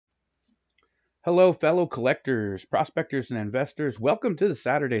Hello, fellow collectors, prospectors, and investors. Welcome to the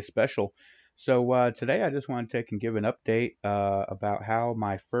Saturday special. Today I just want to take and give an update about how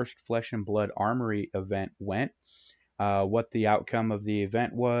my first Flesh and Blood Armory event went, what the outcome of the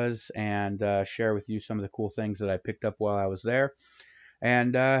event was, and share with you some of the cool things that I picked up while I was there.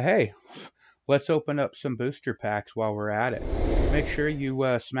 And hey, let's open up some booster packs while we're at it. Make sure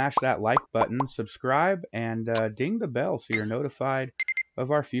you smash that like button, subscribe, and ding the bell so you're notified of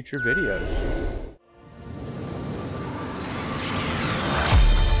our future videos.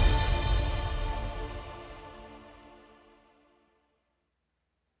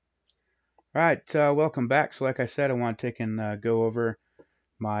 All right, welcome back. So like I said, I want to take and go over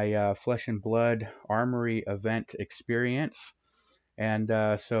my Flesh and Blood Armory event experience. And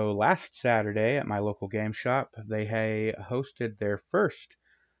so last Saturday at my local game shop, they hosted their first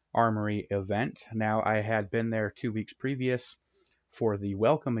Armory event. Now, I had been there 2 weeks previous for the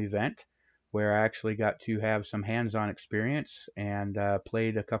welcome event, where I actually got to have some hands-on experience and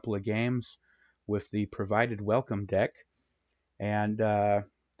played a couple of games with the provided welcome deck. And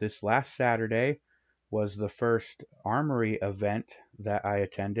this last Saturday was the first Armory event that I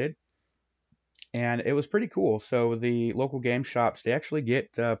attended, and it was pretty cool. So the local game shops, they actually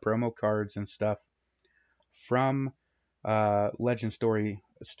get promo cards and stuff from Legend Story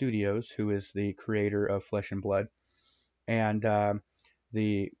Studios, who is the creator of Flesh and Blood. And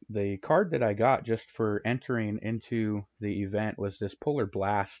the card that I got just for entering into the event was this Polar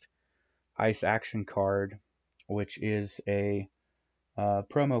Blast Ice Action card, which is a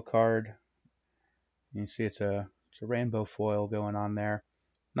promo card. You can see it's a rainbow foil going on there.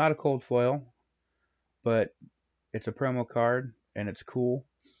 Not a cold foil, but it's a promo card and it's cool.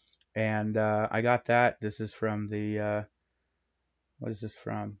 And I got that. This is from the what is this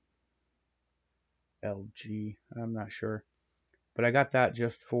from? LG. I'm not sure, but I got that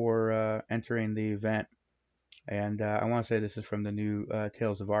just for entering the event. And I want to say this is from the new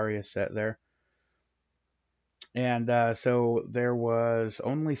Tales of Aria set there. And so there was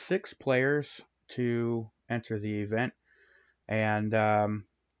only 6 players to enter the event, and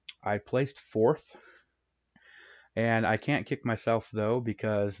I placed 4th. And I can't kick myself though,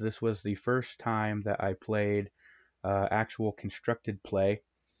 because this was the first time that I played actual constructed play,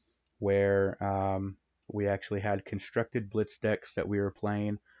 where we actually had constructed blitz decks that we were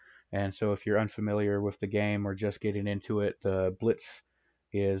playing. And so if you're unfamiliar with the game or just getting into it, the blitz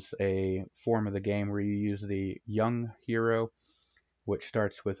is a form of the game where you use the young hero, which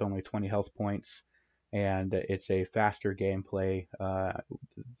starts with only 20 health points, and it's a faster gameplay.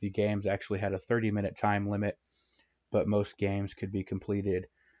 The games actually had a 30-minute time limit, but most games could be completed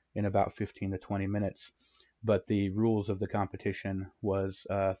in about 15 to 20 minutes. But the rules of the competition was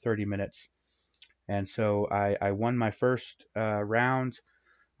 30 minutes. And so I won my first round.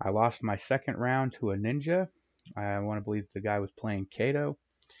 I lost my second round to a ninja. I want to believe the guy was playing Kato.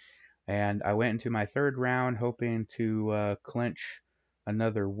 And I went into my third round hoping to clinch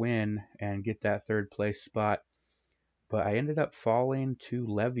another win and get that third place spot. But I ended up falling to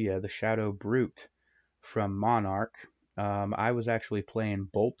Levia, the Shadow Brute from Monarch. I was actually playing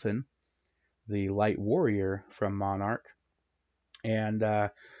Bolton, the Light Warrior from Monarch. And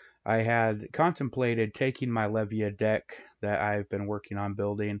I had contemplated taking my Levia deck that I've been working on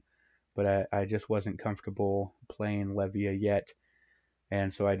building, but I just wasn't comfortable playing Levia yet.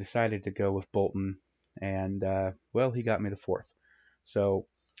 And so I decided to go with Bolton, and well, he got me the 4th. So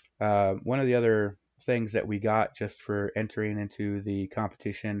one of the other things that we got just for entering into the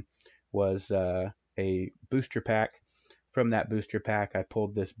competition was a booster pack. From that booster pack, I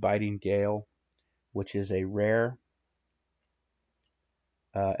pulled this Biting Gale, which is a rare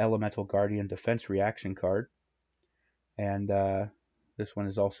Elemental Guardian Defense Reaction card. And this one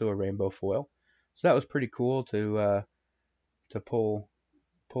is also a rainbow foil. So that was pretty cool to pull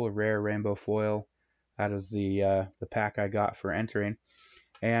a rare rainbow foil out of the pack I got for entering.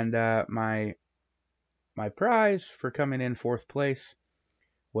 And my prize for coming in 4th place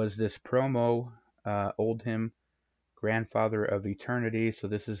was this promo Oldhim, Grandfather of Eternity. So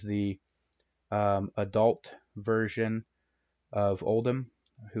this is the adult version of Oldhim,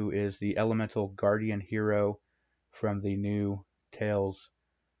 who is the Elemental Guardian hero from the new Tales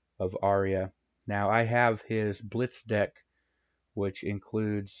of Aria. Now, I have his Blitz deck, which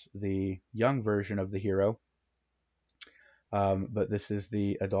includes the young version of the hero, but this is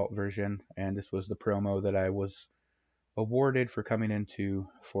the adult version, and this was the promo that I was awarded for coming into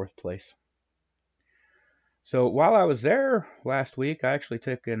 4th place. So while I was there last week, I actually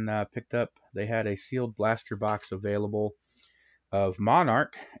took and picked up, they had a sealed blaster box available of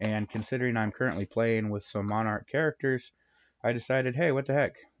Monarch, and considering I'm currently playing with some Monarch characters, I decided, hey, what the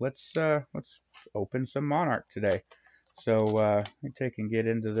heck? Let's open some Monarch today. So let me take and get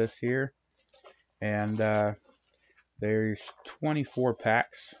into this here, and there's 24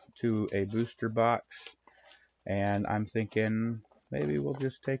 packs to a booster box, and I'm thinking maybe we'll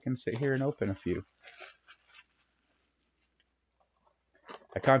just take and sit here and open a few.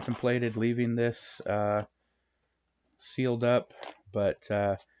 I contemplated leaving this sealed up, but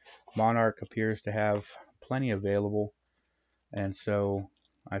Monarch appears to have plenty available, and so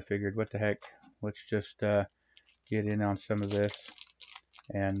I figured, what the heck, let's just get in on some of this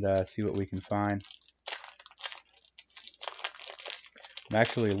and see what we can find. I'm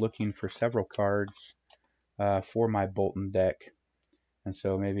actually looking for several cards for my Bolton deck, and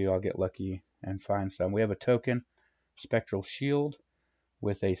so maybe I'll get lucky and find some. We have a token, Spectral Shield,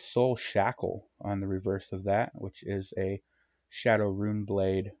 with a Soul Shackle on the reverse of that, which is a Shadow Rune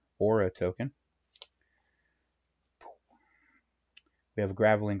Blade Aura token. We have a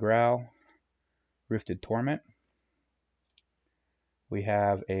Graveling Growl, Rifted Torment. We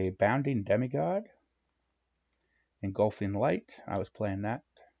have a Bounding Demigod, Engulfing Light. I was playing that.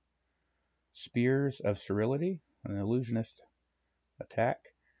 Spears of Sterility, an illusionist attack.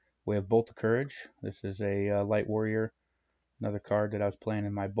 We have Bolt of Courage. This is a Light Warrior, another card that I was playing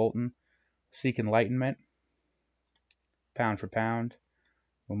in my Bolton. Seek Enlightenment, Pound for Pound,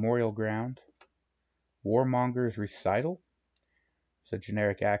 Memorial Ground, Warmonger's Recital. It's a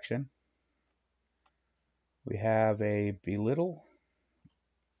generic action. We have a Belittle,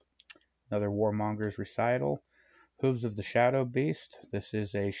 another Warmonger's Recital. Hooves of the Shadow Beast. This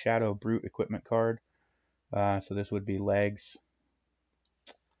is a Shadow Brute equipment card, so this would be legs.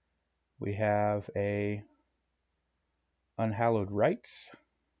 We have a Unhallowed Rites.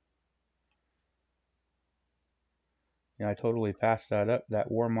 I totally passed that up.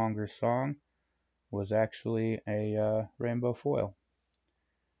 That Warmonger's Song was actually a rainbow foil,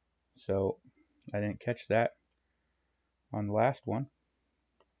 so I didn't catch that on the last one.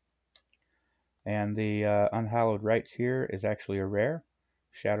 And the Unhallowed Rites here is actually a rare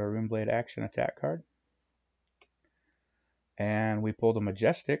Shadow Runeblade action attack card. And we pulled a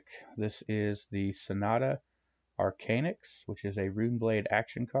Majestic. This is the Sonata Arcanix, which is a Runeblade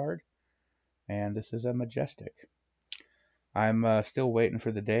action card, and this is a Majestic. I'm still waiting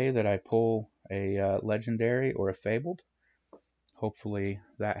for the day that I pull a Legendary or a Fabled. Hopefully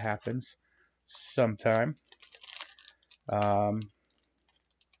that happens sometime.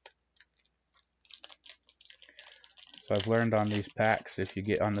 So I've learned on these packs, if you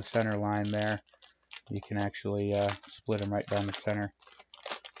get on the center line there, you can actually split them right down the center.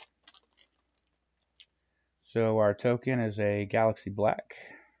 So our token is a Galaxy Black,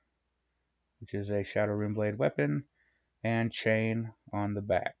 which is a Shadow Runeblade weapon, and Chain on the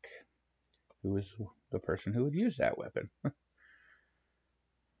back, who is the person who would use that weapon.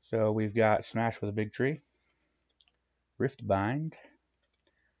 So we've got Smash with a Big Tree, Riftbind,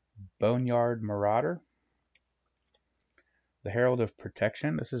 Boneyard Marauder, the Herald of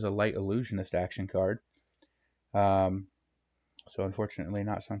Protection. This is a light illusionist action card, so unfortunately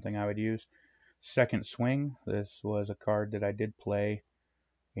not something I would use. Second Swing. This was a card that I did play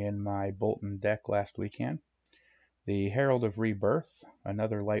in my Bolton deck last weekend. The Herald of Rebirth,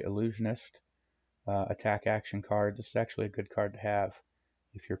 another light illusionist attack action card. This is actually a good card to have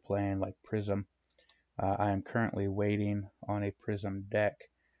if you're playing like Prism. I am currently waiting on a Prism deck.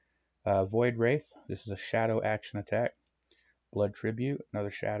 Void Wraith. This is a shadow action attack. Blood Tribute, another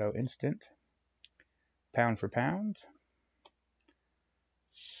shadow instant. Pound for Pound.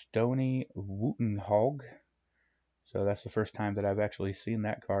 Stony Wootenhog. So that's the first time that I've actually seen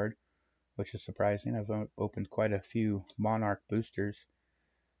that card, which is surprising. I've opened quite a few Monarch boosters,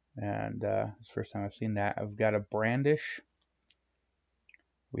 and it's the first time I've seen that. I've got a Brandish.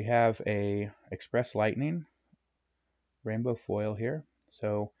 We have a Express Lightning rainbow foil here.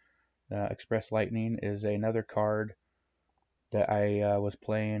 So Express Lightning is another card that I was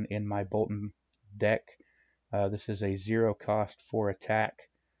playing in my Bolton deck. This is a 0 cost for attack.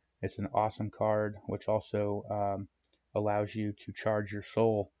 It's an awesome card, which also allows you to charge your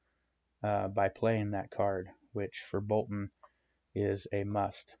soul by playing that card, which for Bolton is a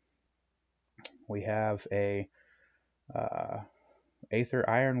must. We have a Aether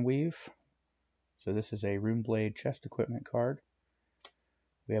Ironweave. So this is a Runeblade chest equipment card.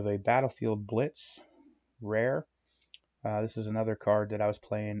 We have a Battlefield Blitz rare. This is another card that I was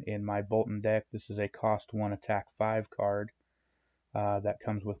playing in my Bolton deck. This is a cost 1 attack 5 card that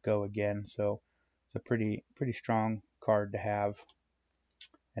comes with Go Again. So it's a pretty strong card to have.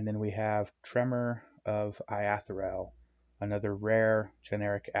 And then we have Tremor of Iatharel, another rare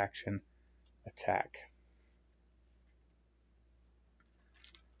generic action attack.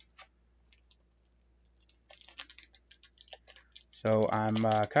 So I'm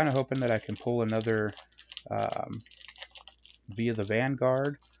kind of hoping that I can pull another Via the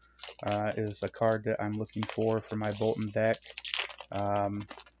Vanguard. Is a card that I'm looking for my Bolton deck.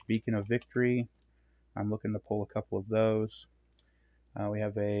 Beacon of Victory. I'm looking to pull a couple of those. We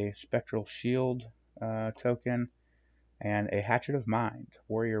have a Spectral Shield token and a Hatchet of Mind,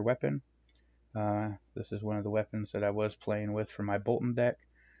 warrior weapon. This is one of the weapons that I was playing with for my Bolton deck.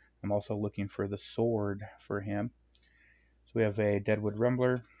 I'm also looking for the sword for him. So we have a Deadwood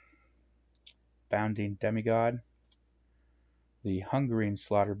Rumbler, Bounding Demigod, the Hungering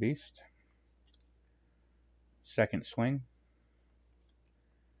Slaughter Beast, Second Swing,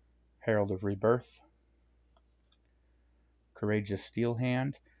 Herald of Rebirth, Courageous Steel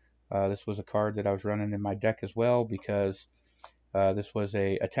Hand. This was a card that I was running in my deck as well because this was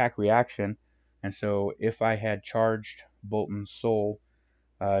a attack reaction, and so if I had charged Bolton's Soul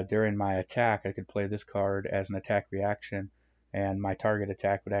during my attack, I could play this card as an attack reaction, and my target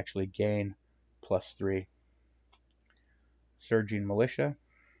attack would actually gain +3. Surging Militia,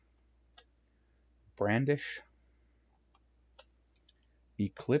 Brandish,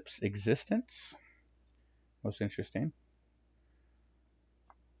 Eclipse Existence, most interesting,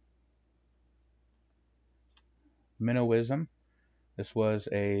 Minnowism. This was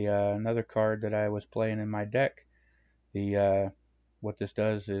another card that I was playing in my deck. What this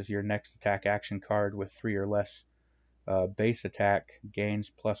does is your next attack action card with 3 or less base attack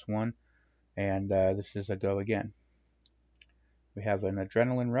gains +1, and this is a go again. We have an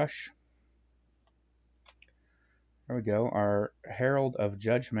Adrenaline Rush. There we go. Our Herald of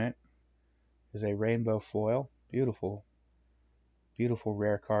Judgment is a rainbow foil. Beautiful, beautiful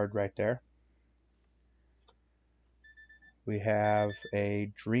rare card right there. We have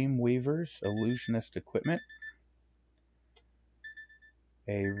a Dreamweaver's Illusionist Equipment,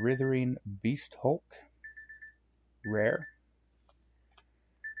 a Writhing Beast Hulk, rare,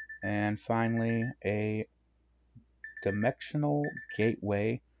 and finally a Dimensional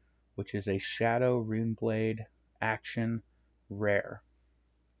Gateway, which is a Shadow Runeblade action, rare.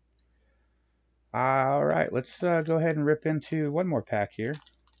 Alright, let's go ahead and rip into one more pack here.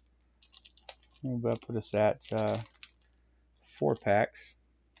 We'll put us at 4 packs,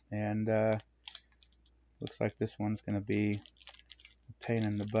 and looks like this one's going to be a pain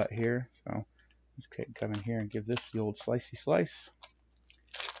in the butt here, so let's come in here and give this the old slicey slice.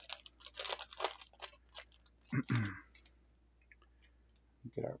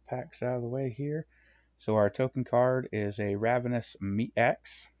 Get our packs out of the way here. So our token card is a Ravenous Meat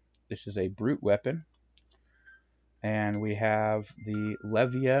Axe. This is a brute weapon. And we have the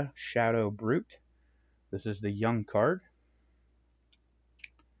Levia Shadow Brute. This is the young card.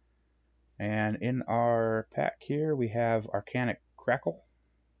 And in our pack here we have Arcanic Crackle,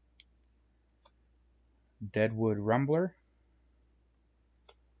 Deadwood Rumbler,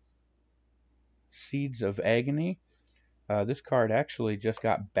 Seeds of Agony. This card actually just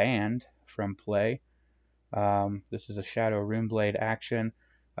got banned from play. This is a Shadow Runeblade action.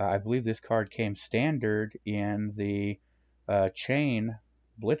 I believe this card came standard in the Chain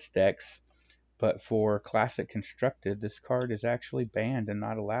Blitz decks, but for Classic Constructed, this card is actually banned and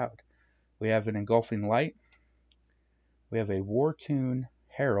not allowed. We have an Engulfing Light. We have a Wartune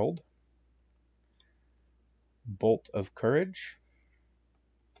Herald, Bolt of Courage,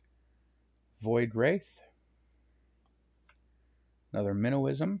 Void Wraith, another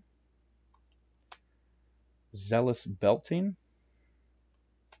Minnowism, Zealous Belting,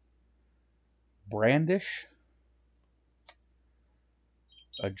 Brandish,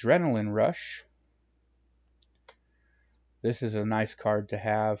 Adrenaline Rush. This is a nice card to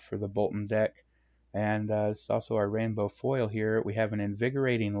have for the Bolton deck, and it's also our rainbow foil here. We have an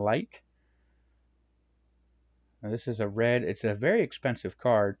Invigorating Light. Now this is a red. It's a very expensive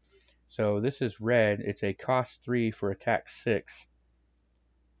card. So this is red. It's a cost 3 for attack 6.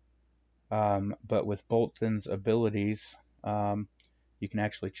 But with Bolton's abilities, you can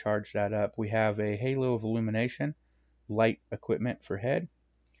actually charge that up. We have a Halo of Illumination, light equipment for head.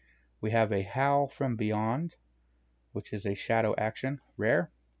 We have a Howl from Beyond, which is a shadow action, rare.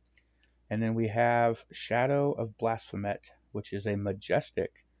 And then we have Shadow of Blasphemet, which is a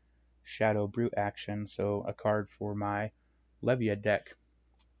majestic shadow brute action, so a card for my Levia deck.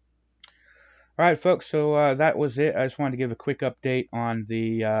 Alright folks, so that was it. I just wanted to give a quick update on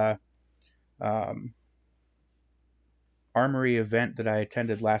the Armory event that I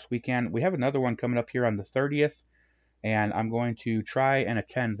attended last weekend. We have another one coming up here on the 30th, and I'm going to try and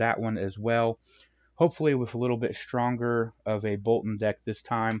attend that one as well, hopefully with a little bit stronger of a Bolton deck this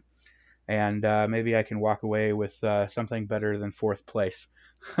time, and maybe I can walk away with something better than 4th place.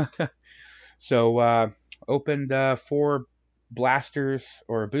 So opened 4 blasters,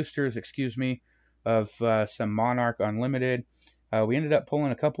 or boosters, excuse me, of some Monarch Unlimited. We ended up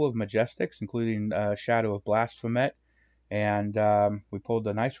pulling a couple of Majestics, including Shadow of Blasphemet, and we pulled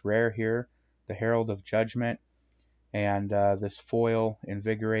a nice rare here, the Herald of Judgment, and this foil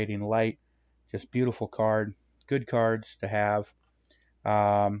Invigorating Light. Just beautiful card. Good cards to have.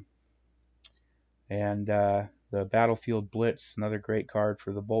 And the Battlefield Blitz, another great card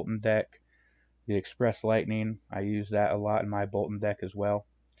for the Bolton deck. The Express Lightning, I use that a lot in my Bolton deck as well.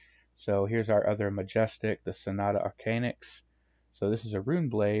 So here's our other Majestic, the Sonata Arcanix. So this is a Rune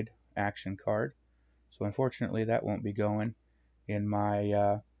Blade action card. So unfortunately that won't be going in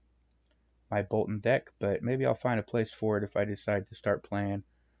my my Bolton deck, but maybe I'll find a place for it if I decide to start playing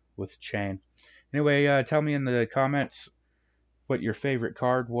with Chain. Anyway, tell me in the comments what your favorite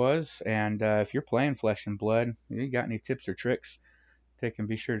card was, and if you're playing Flesh and Blood, you got any tips or tricks,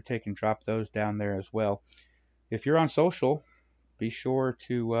 be sure to take and drop those down there as well. If you're on social, be sure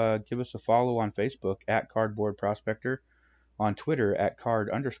to give us a follow on Facebook at Cardboard Prospector, on Twitter at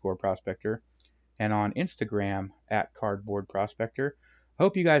Card_Prospector, and on Instagram at Cardboard Prospector. I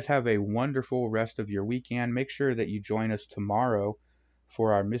hope you guys have a wonderful rest of your weekend. Make sure that you join us tomorrow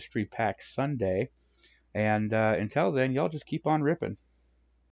for our Mystery Pack Sunday. And until then, y'all just keep on ripping.